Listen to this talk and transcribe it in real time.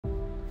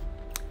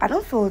I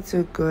don't feel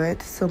too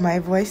good, so my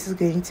voice is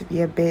going to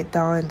be a bit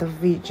down in the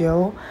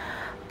video.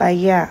 But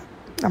yeah,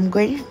 I'm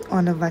going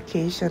on a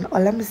vacation, or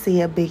let me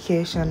say a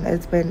vacation.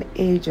 It's been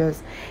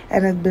ages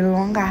and it's been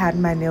long I had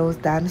my nails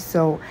done,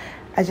 so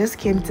I just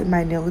came to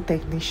my nail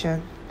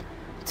technician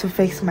to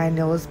fix my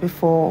nails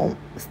before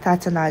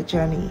starting our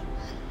journey.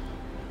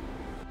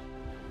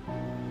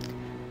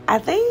 I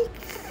think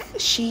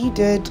she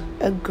did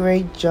a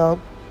great job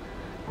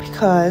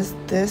because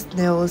these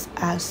nails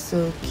are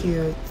so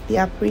cute. They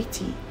are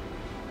pretty.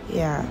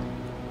 Yeah.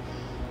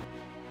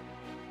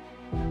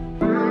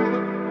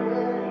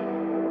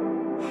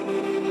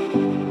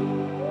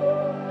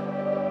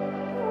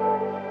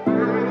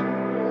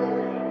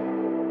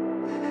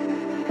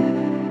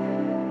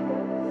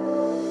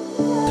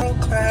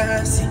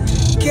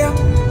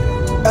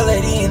 A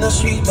lady in the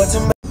street, but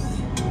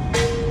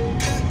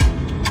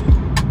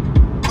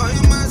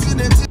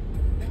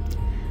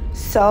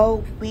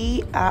so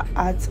we are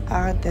at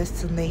our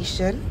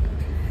destination.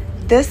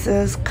 This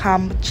is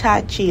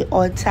Tsatse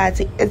or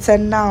Tsatse. It's a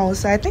noun,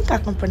 so I think I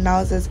can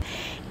pronounce it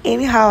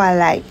anyhow I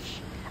like.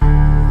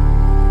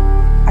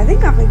 I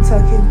think I've been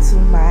talking too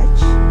much,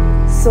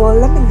 so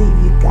let me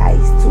leave you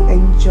guys to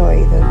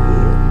enjoy the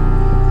view.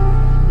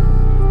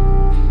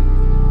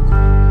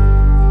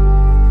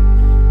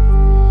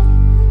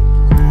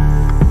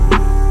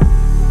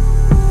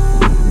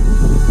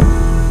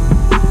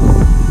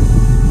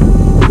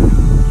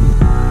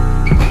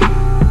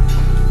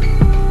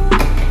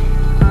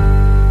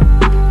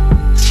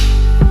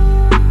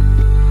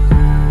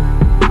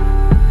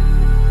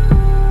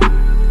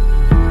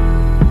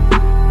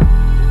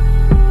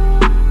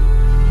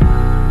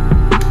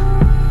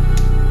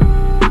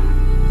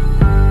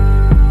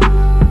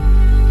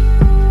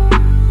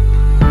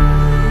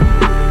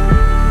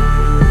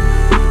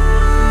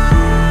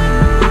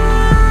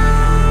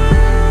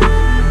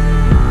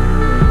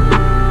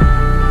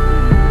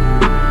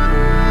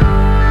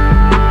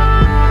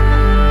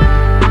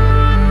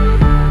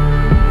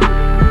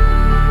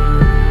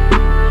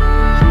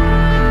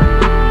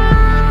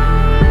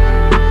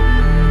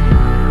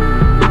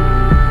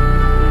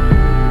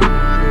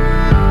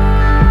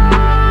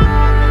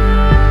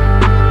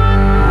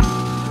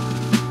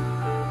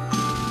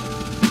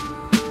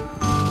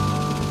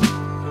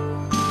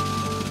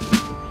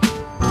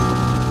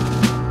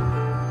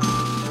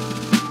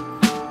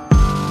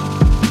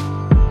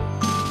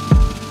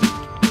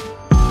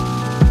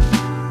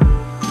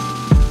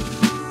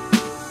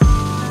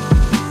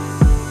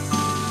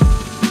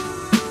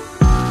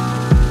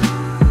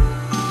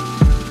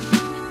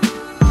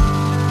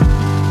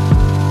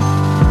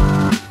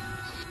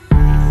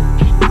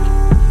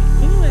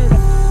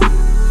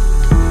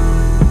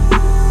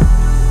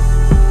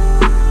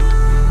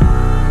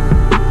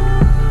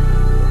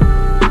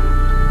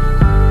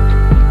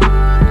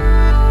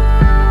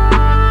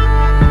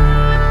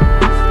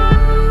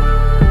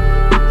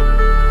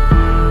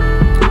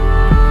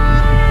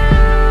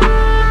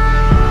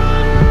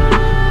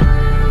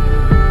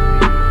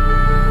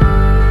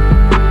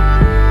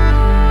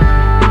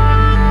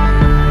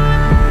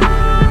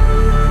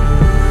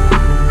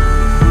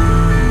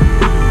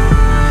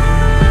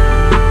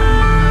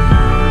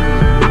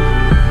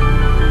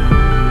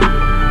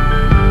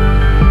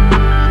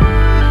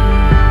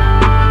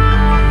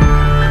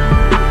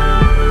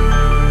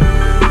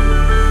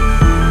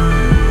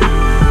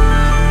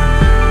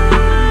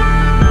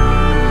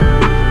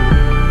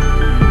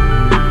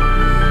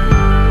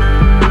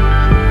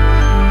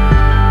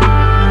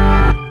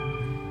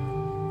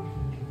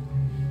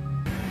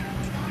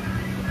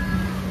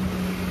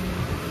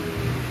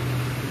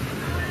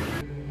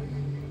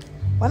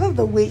 One of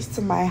the ways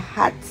to my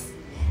heart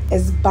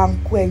is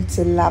banku and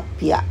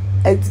tilapia.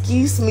 It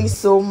gives me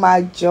so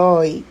much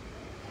joy.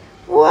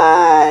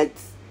 What?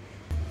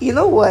 You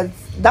know what?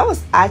 That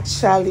was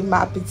actually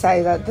my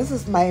appetizer. This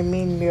is my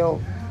main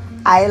meal.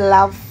 I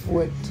love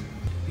food.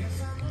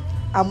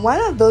 I'm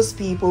one of those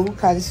people who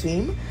can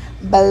swim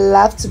but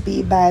love to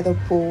be by the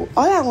pool.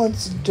 All I want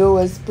to do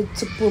is put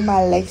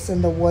my legs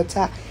in the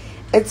water.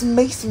 It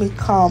makes me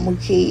calm,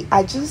 okay?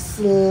 I just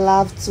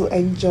love to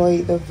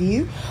enjoy the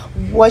view,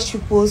 watch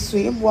people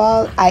swim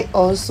while I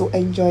also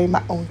enjoy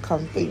my own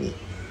company.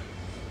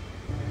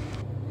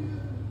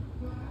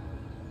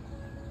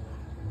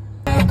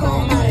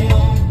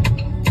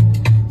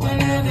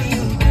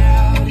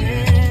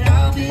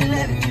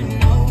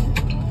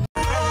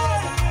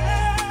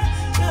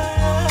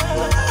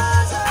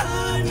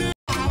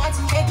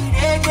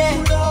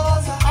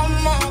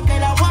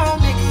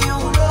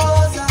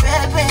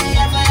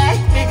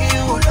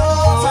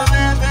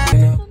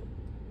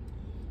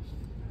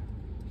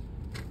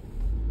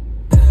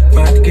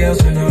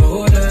 Girls in a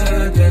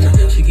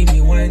holder, she give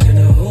me wine in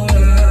a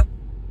holder.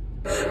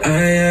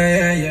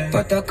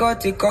 But I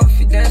got it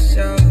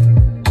confidential.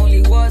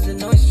 Only was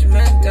an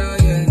instrumental,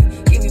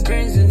 yeah. Give me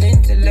brains and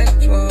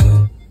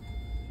intellectual.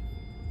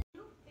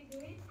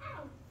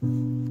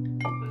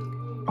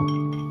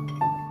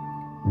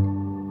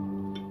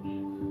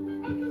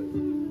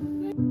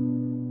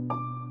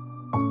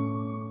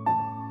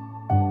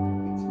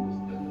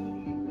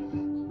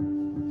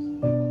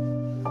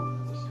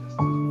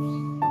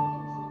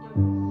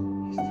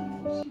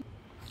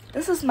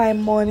 This is my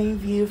morning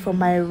view from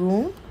my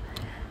room.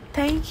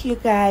 Thank you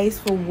guys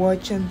for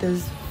watching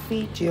this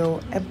video,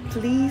 and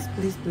please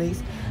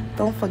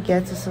don't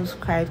forget to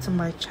subscribe to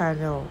my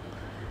channel.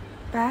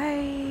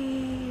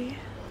 Bye.